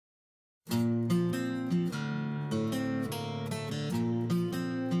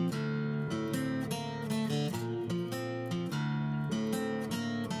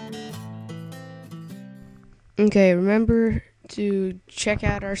Okay, remember to check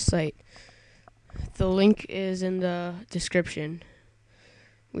out our site. The link is in the description.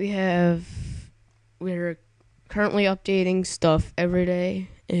 We're currently updating stuff every day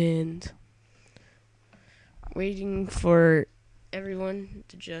and waiting for everyone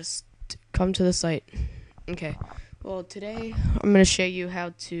to just come to the site. Okay. Well, today I'm going to show you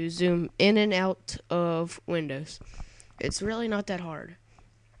how to zoom in and out of Windows. It's really not that hard.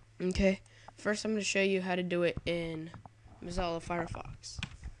 Okay. First, I'm going to show you how to do it in Mozilla Firefox.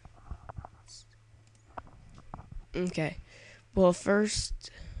 Okay. Well,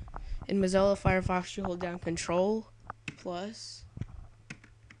 first, in Mozilla Firefox, you hold down Ctrl plus,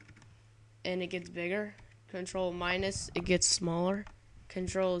 and it gets bigger. Ctrl minus, it gets smaller.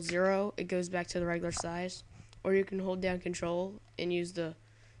 Ctrl 0, it goes back to the regular size. Or you can hold down Ctrl and use the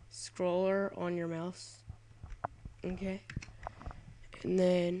scroller on your mouse. Okay. And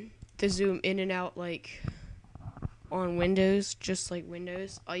then to zoom in and out like on Windows, just like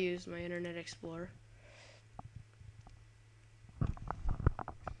Windows, I'll use my Internet Explorer.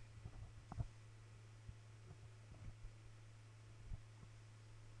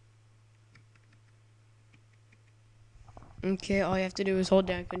 Okay, all you have to do is hold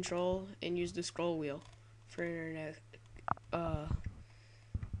down Control and use the scroll wheel for Internet. You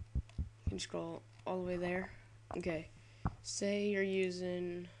can scroll all the way there. Okay, say you're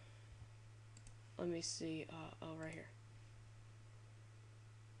using, let me see, right here.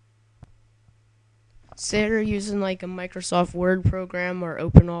 Say you're using like a Microsoft Word program or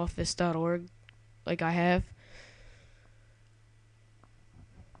OpenOffice.org, like I have.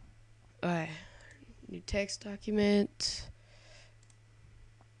 New text document.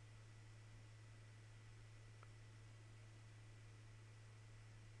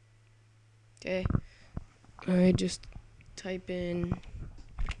 Okay, I just type in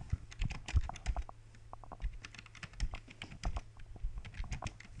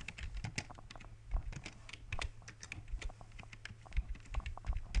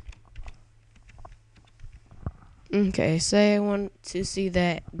okay, say I want to see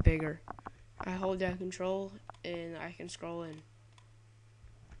that bigger. I hold down Control and I can scroll in.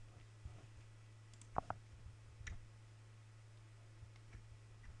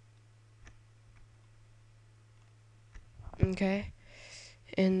 Okay,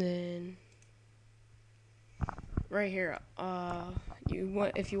 and then right here,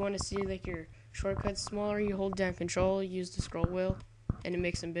 if you want to see like your shortcuts smaller, you hold down Control, use the scroll wheel, and it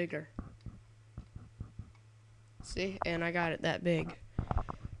makes them bigger. See, and I got it that big.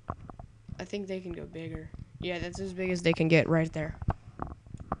 I think they can go bigger. Yeah, that's as big as they can get right there.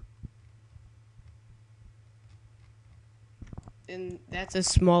 And that's as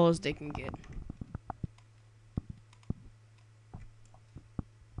small as they can get.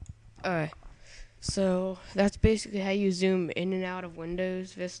 Alright, so that's basically how you zoom in and out of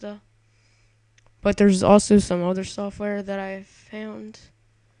Windows Vista. But there's also some other software that I've found.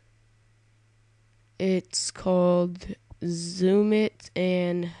 It's called Zoom It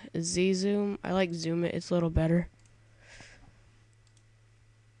and Z-Zoom. I like Zoom It, it's a little better.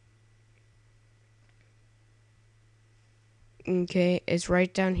 Okay, it's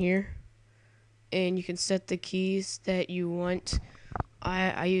right down here. And you can set the keys that you want.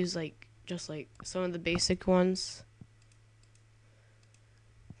 I use just like some of the basic ones.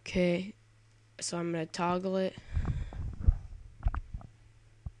 Okay, so I'm gonna toggle it.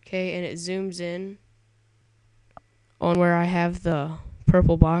 Okay, and it zooms in on where I have the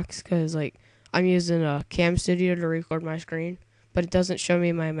purple box, because like I'm using a Cam Studio to record my screen, but it doesn't show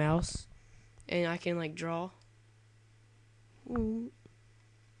me my mouse, and I can like draw.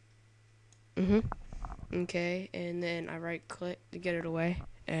 Okay, and then I right click to get it away,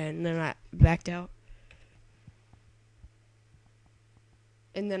 and then I backed out.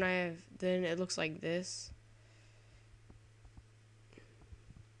 And then then it looks like this.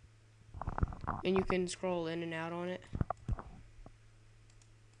 And you can scroll in and out on it.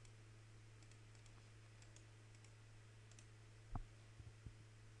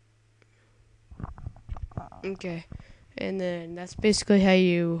 Okay, and then that's basically how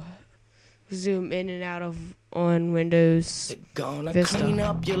you zoom in and out of on Windows Gonna Vista. clean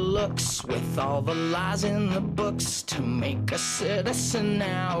up your looks with all the lies in the books to make a citizen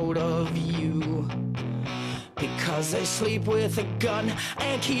out of you. Because they sleep with a gun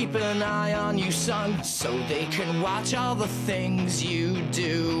and keep an eye on you, son, so they can watch all the things you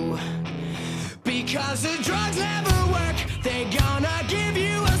do. Because the drugs never work, they gonna give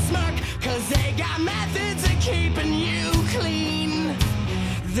you a smirk, cause they got methods of keeping you clean.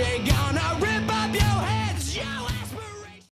 They